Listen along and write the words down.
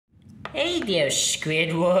Hey there,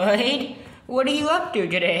 Squidward. What are you up to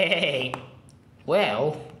today?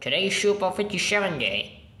 Well, today's Super 57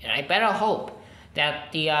 Day, and I better hope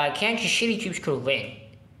that the Kansas City Chiefs could win.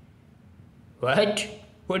 What?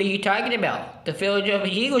 What are you talking about? The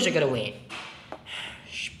Philadelphia Eagles are gonna win.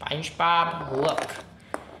 SpongeBob, look.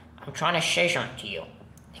 I'm trying to say something to you.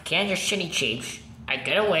 The Kansas City Chiefs are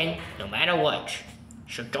gonna win no matter what.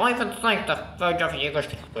 So don't even think the Philadelphia Eagles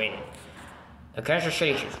can win. The Kansas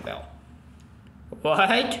City Chiefs will.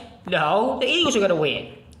 What? No, the Eagles are gonna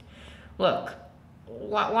win. Look,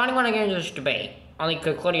 why do you want to get into this debate? Only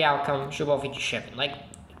conclude the outcome, Super Bowl 57. Like,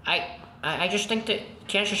 I just think that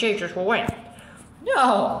Kansas City Chiefs will win.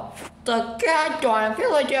 No, the goddamn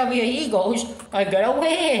Philadelphia Eagles are gonna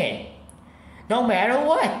win. No matter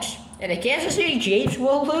what. And the Kansas City Chiefs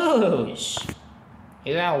will lose.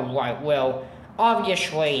 Yeah, right, well,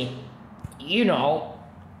 obviously, you know,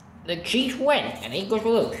 the Chiefs win and the Eagles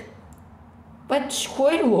will lose. But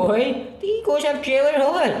Squidward, the Eagles have Jalen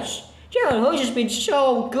Hurts. Jalen Hurts has been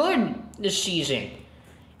so good this season.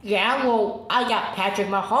 Yeah, well, I got Patrick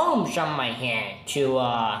Mahomes on my hand to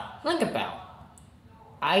think about.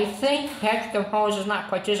 I think Patrick Mahomes is not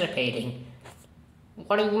participating.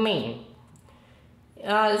 What do you mean?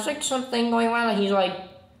 There's like something going on, like he's like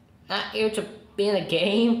not able to be in the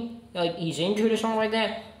game, like he's injured or something like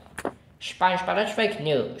that. SpongeBob, that's fake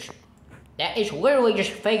news. That is literally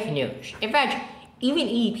just fake news. In fact, even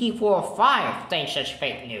EP405 thinks that's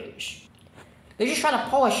fake news. They're just trying to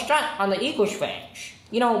pull a stunt on the Eagles fans.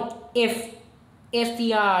 You know, if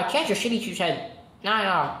the Kansas City Chiefs had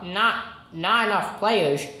not enough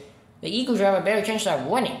players, the Eagles would have a better chance of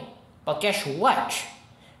winning. But guess what?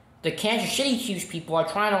 The Kansas City Chiefs people are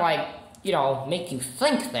trying to, like, you know, make you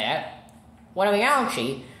think that, when in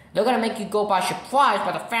reality, they're going to make you go by surprise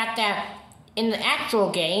by the fact that in the actual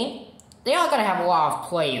game, they are going to have a lot of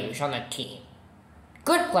players on the team.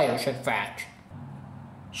 Good players, in fact.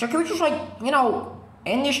 So can we just, like, you know,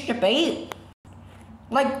 end this debate?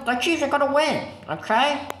 Like, the Chiefs are going to win,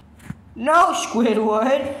 okay? No,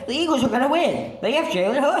 Squidward. The Eagles are going to win. They have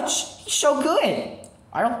Jalen Hurts. He's so good.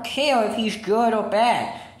 I don't care if he's good or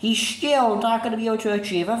bad. He's still not going to be able to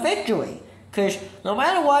achieve a victory. Because no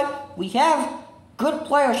matter what, we have good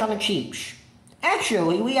players on the Chiefs.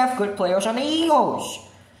 Actually, we have good players on the Eagles.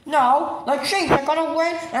 No, the Chiefs are going to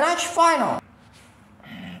win, and that's final.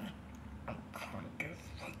 I'm kind of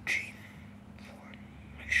waiting for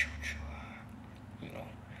myself to, you know,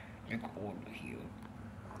 make order here.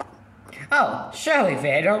 Oh, sorry,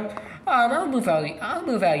 Venom. I'll move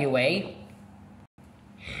out your way.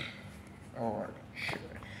 Oh, sure.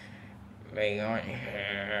 May I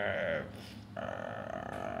have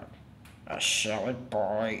a salad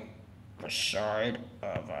by the side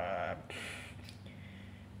of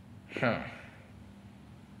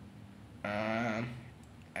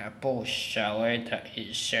apple salad that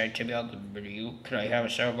is said to be on the menu. Could I have a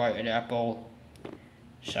salad by an apple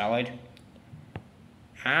salad?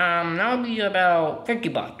 That would be about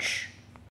 $50.